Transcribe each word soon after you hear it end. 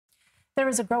There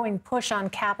is a growing push on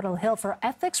Capitol Hill for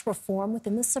ethics reform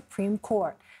within the Supreme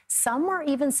Court. Some are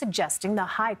even suggesting the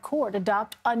High Court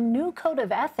adopt a new code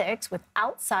of ethics with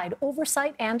outside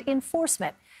oversight and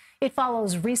enforcement. It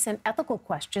follows recent ethical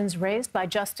questions raised by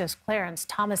Justice Clarence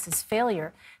Thomas's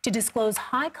failure to disclose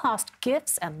high-cost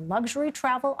gifts and luxury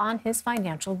travel on his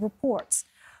financial reports.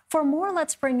 For more,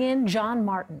 let's bring in John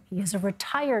Martin. He is a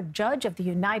retired judge of the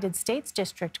United States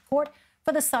District Court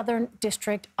for the Southern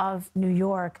District of New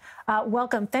York.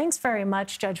 Welcome. Thanks very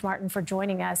much, Judge Martin, for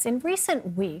joining us. In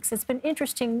recent weeks, it's been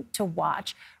interesting to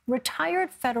watch.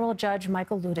 Retired federal judge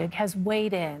Michael Luttig has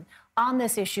weighed in on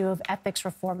this issue of ethics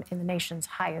reform in the nation's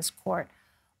highest court.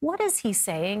 What is he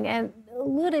saying? And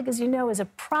Luttig, as you know, is a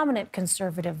prominent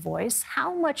conservative voice.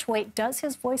 How much weight does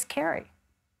his voice carry?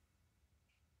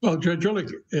 Well, Judge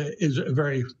Luttig is a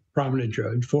very prominent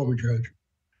judge, former judge.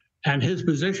 And his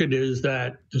position is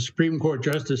that the Supreme Court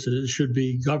justices should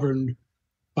be governed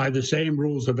by the same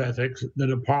rules of ethics that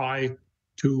apply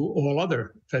to all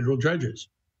other federal judges.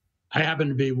 I happen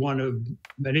to be one of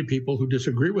many people who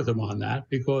disagree with him on that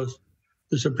because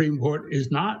the Supreme Court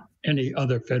is not any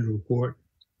other federal court.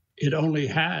 It only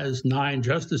has 9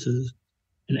 justices,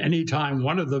 and any time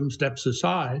one of them steps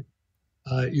aside,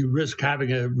 you risk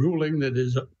having a ruling that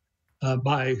is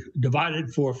by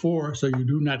divided 4-4, so you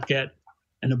do not get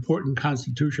an important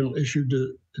constitutional issue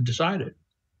to decide it.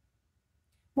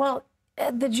 Well,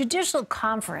 the Judicial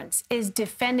Conference is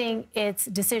defending its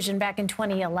decision back in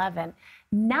 2011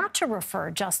 not to refer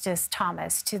Justice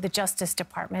Thomas to the Justice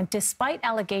Department, despite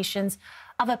allegations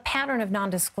of a pattern of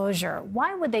nondisclosure.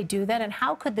 Why would they do that, and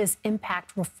how could this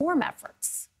impact reform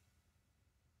efforts?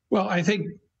 Well, I think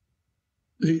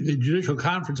the Judicial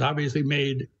Conference obviously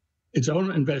made its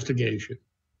own investigation,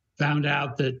 found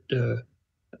out that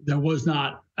there was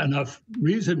not enough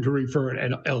reason to refer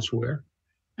it elsewhere.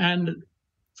 And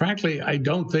frankly, I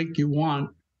don't think you want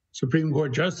Supreme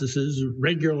Court justices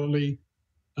regularly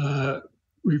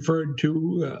referred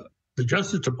to the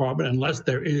Justice Department unless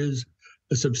there is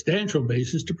a substantial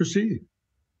basis to proceed.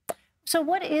 So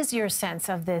what is your sense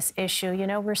of this issue? You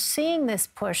know, we're seeing this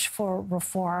push for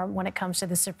reform when it comes to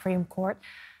the Supreme Court.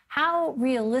 How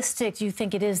realistic do you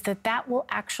think it is that that will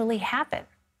actually happen?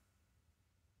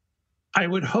 I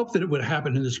would hope that it would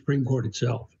happen in the Supreme Court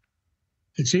itself.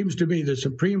 It seems to me the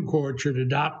Supreme Court should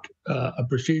adopt a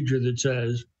procedure that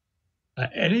says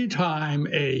anytime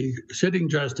a sitting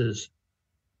justice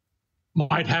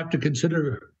might have to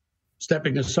consider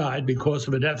stepping aside because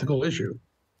of an ethical issue,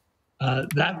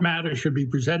 that matter should be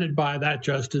presented by that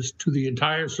justice to the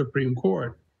entire Supreme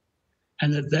Court,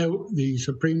 and that the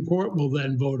Supreme Court will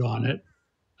then vote on it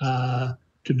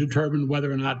to determine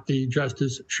whether or not the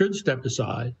justice should step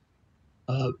aside.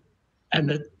 And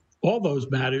that all those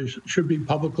matters should be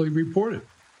publicly reported.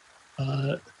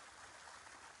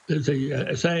 There's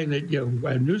a saying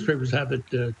that newspapers have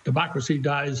that democracy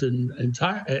dies in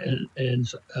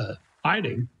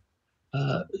hiding.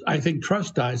 I think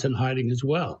trust dies in hiding as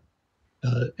well.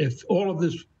 If all of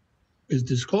this is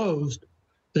disclosed,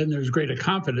 then there's greater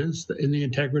confidence in the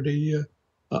integrity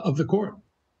of the court.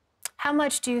 How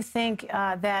much do you think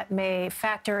that may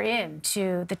factor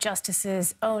into the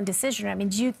justice's own decision? I mean,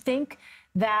 do you think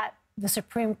that the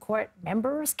Supreme Court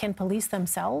members can police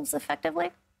themselves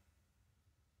effectively?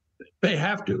 They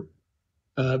have to,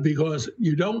 because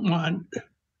you don't want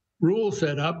rules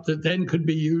set up that then could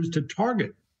be used to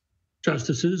target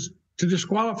justices to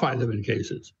disqualify them in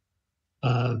cases.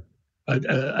 An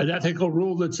ethical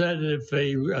rule that said if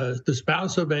the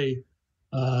spouse of a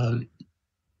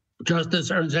justice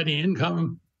earns any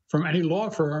income from any law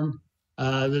firm,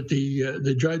 that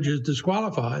the judge is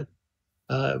disqualified,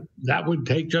 that would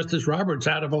take Justice Roberts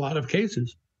out of a lot of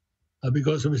cases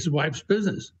because of his wife's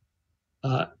business.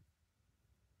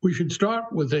 We should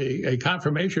start with a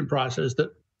confirmation process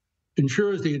that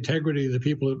ensures the integrity of the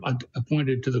people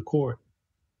appointed to the court.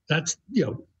 That's,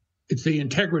 it's the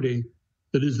integrity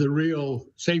that is the real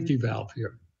safety valve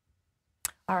here.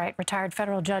 All right, retired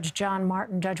federal judge John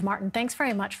Martin. Judge Martin, thanks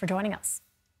very much for joining us.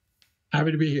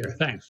 Happy to be here. Thanks.